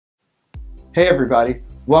Hey everybody,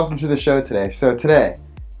 welcome to the show today. So today,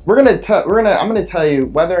 I'm gonna tell you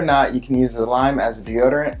whether or not you can use the lime as a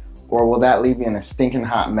deodorant, or will that leave you in a stinking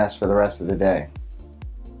hot mess for the rest of the day?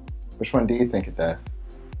 Which one do you think it does?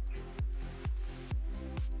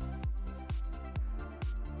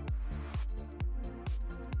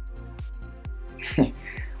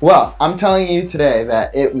 Well, I'm telling you today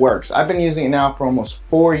that it works. I've been using it now for almost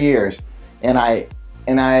 4 years, and I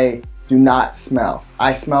do not smell.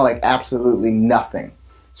 I smell like absolutely nothing.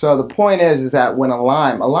 So the point is that when a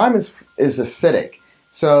lime is acidic.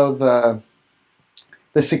 So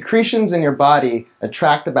the secretions in your body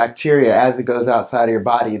attract the bacteria as it goes outside of your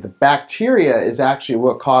body. The bacteria is actually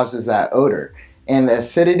what causes that odor. And the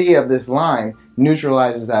acidity of this lime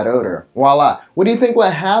neutralizes that odor. Voila. What do you think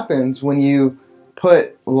what happens when you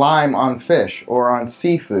put lime on fish or on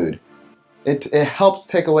seafood? It helps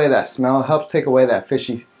take away that smell, it helps take away that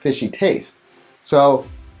fishy taste. So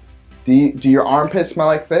do your armpits smell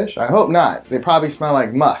like fish? I hope not. They probably smell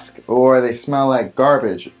like musk, or they smell like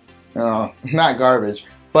garbage. No, not garbage,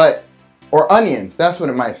 or onions. That's what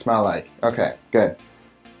it might smell like. Okay, good.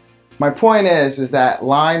 My point is that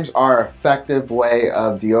limes are an effective way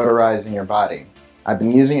of deodorizing your body. I've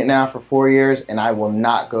been using it now for 4 years and I will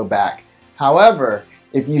not go back. However,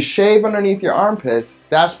 if you shave underneath your armpits,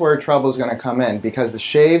 that's where trouble is going to come in, because the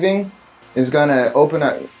shaving is going to open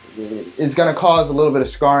up, is going to cause a little bit of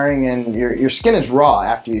scarring, and your skin is raw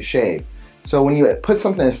after you shave. So when you put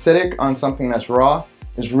something acidic on something that's raw,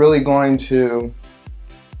 it's really going to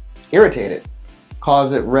irritate it,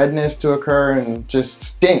 cause it redness to occur, and just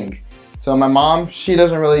sting. So my mom, she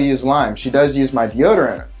doesn't really use lime. She does use my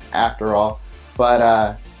deodorant after all,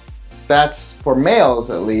 but that's for males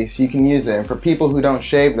at least. You can use it, and for people who don't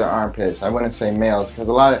shave their armpits, I wouldn't say males, because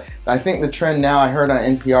I think the trend now I heard on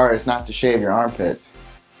NPR is not to shave your armpits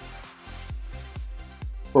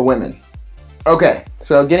for women. Okay,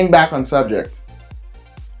 so getting back on subject,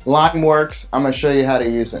 lime works. I'm going to show you how to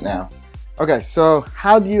use it now. Okay, so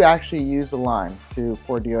how do you actually use the lime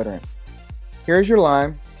for deodorant? Here's your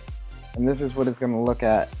lime, and this is what it's going to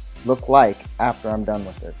look like after I'm done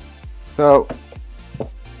with it. So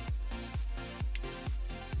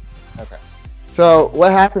So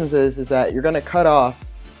what happens is that you're going to cut off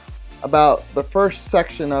about the first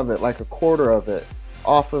section of it, like a quarter of it,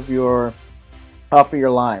 off of your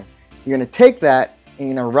lime. You're going to take that and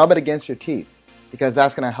you're going to rub it against your teeth, because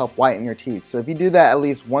that's going to help whiten your teeth. So if you do that at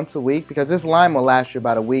least once a week, because this lime will last you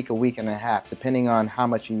about a week and a half, depending on how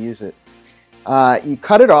much you use it. You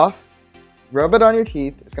cut it off, rub it on your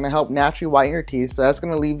teeth. It's going to help naturally whiten your teeth. So that's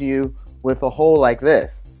going to leave you with a hole like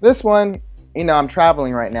this. This one, I'm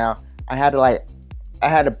traveling right now. I had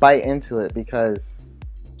to bite into it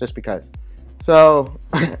just because. So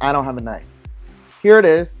I don't have a knife. Here it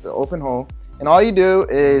is, the open hole. And all you do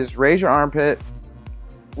is raise your armpit,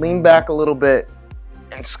 lean back a little bit,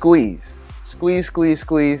 and squeeze. Squeeze, squeeze,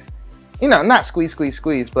 squeeze. Not squeeze, squeeze,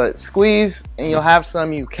 squeeze, but squeeze, and you'll have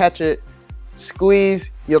some, you catch it.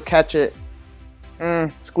 Squeeze, you'll catch it.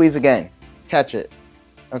 Squeeze again, catch it.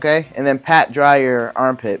 Okay? And then pat dry your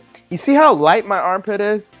armpit. You see how light my armpit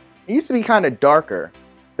is? It used to be kind of darker.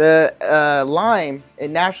 The lime,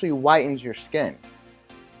 it naturally whitens your skin.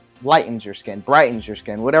 Lightens your skin, brightens your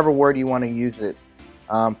skin, whatever word you want to use it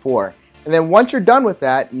for. And then once you're done with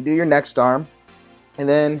that, you do your next arm. And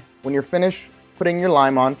then when you're finished putting your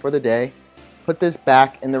lime on for the day, put this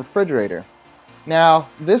back in the refrigerator. Now,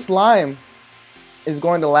 this lime is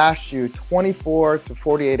going to last you 24 to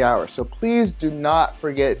 48 hours. So please do not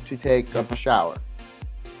forget to take a shower.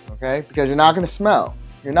 Okay? Because you're not going to smell.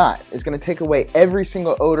 You're not. It's going to take away every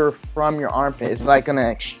single odor from your armpit. It's like going to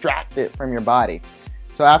extract it from your body.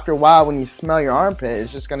 So after a while, when you smell your armpit,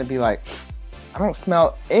 it's just going to be like, I don't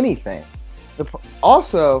smell anything.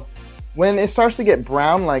 Also, when it starts to get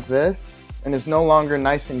brown like this, and it's no longer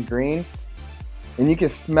nice and green, and you can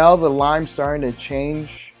smell the lime starting to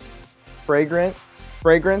change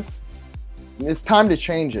fragrance, it's time to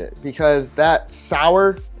change it, because that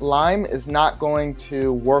sour lime is not going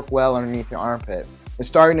to work well underneath your armpit. It's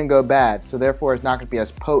starting to go bad, so therefore it's not going to be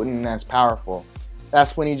as potent and as powerful.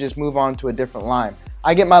 That's when you just move on to a different lime.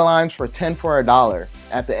 I get my limes for 10 for $1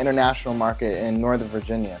 at the international market in Northern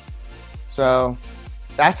Virginia. So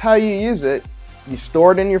that's how you use it. You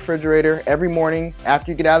store it in your refrigerator every morning after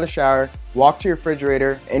you get out of the shower. Walk to your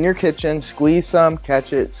refrigerator in your kitchen, squeeze some,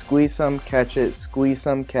 catch it, squeeze some, catch it, squeeze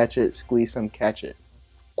some, catch it, squeeze some, catch it.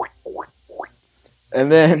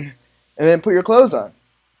 And then put your clothes on.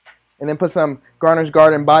 And then put some Garner's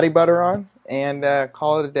Garden body butter on and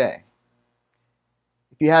call it a day.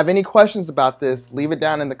 If you have any questions about this, leave it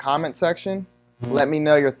down in the comment section. Let me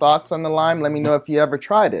know your thoughts on the lime. Let me know if you ever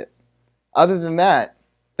tried it. Other than that,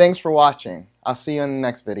 thanks for watching. I'll see you in the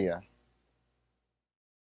next video.